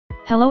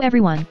Hello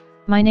everyone,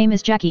 my name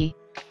is Jackie.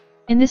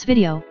 In this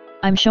video,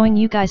 I'm showing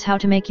you guys how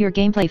to make your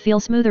gameplay feel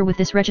smoother with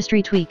this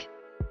registry tweak.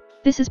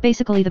 This is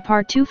basically the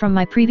part 2 from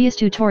my previous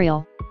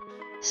tutorial.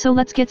 So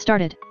let's get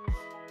started.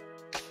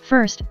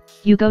 First,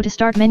 you go to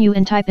Start menu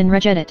and type in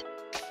Regedit.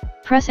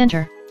 Press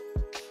Enter.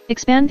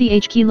 Expand the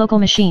H key local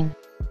machine.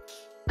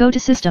 Go to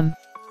System.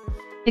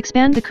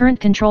 Expand the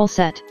current control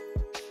set.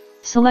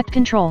 Select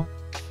Control.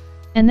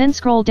 And then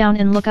scroll down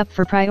and look up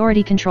for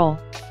Priority Control.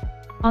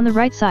 On the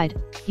right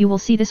side, you will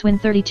see this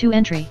Win32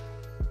 entry.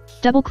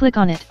 Double-click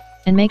on it,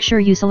 and make sure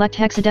you select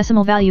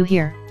hexadecimal value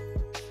here.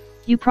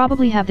 You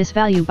probably have this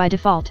value by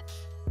default.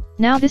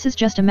 Now this is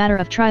just a matter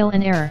of trial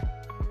and error.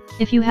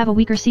 If you have a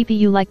weaker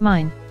CPU like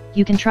mine,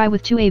 you can try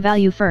with 2A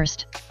value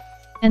first.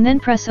 And then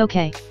press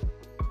OK.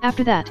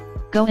 After that,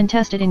 go and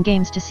test it in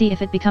games to see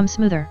if it becomes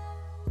smoother.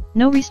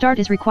 No restart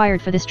is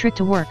required for this trick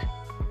to work.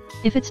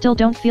 If it still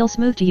don't feel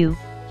smooth to you,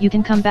 you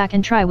can come back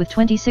and try with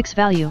 26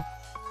 value.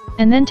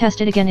 And then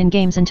test it again in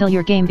games until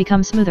your game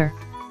becomes smoother.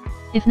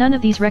 If none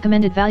of these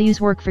recommended values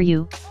work for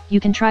you, you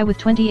can try with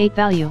 28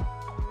 value.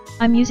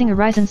 I'm using a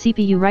Ryzen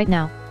CPU right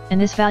now,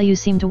 and this value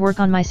seem to work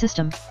on my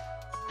system.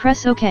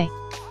 Press OK.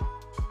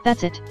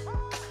 That's it.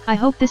 I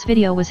hope this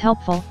video was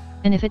helpful,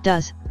 and if it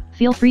does,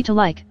 feel free to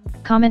like,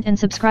 comment and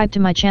subscribe to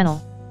my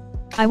channel.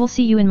 I will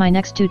see you in my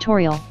next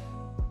tutorial.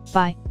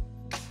 Bye.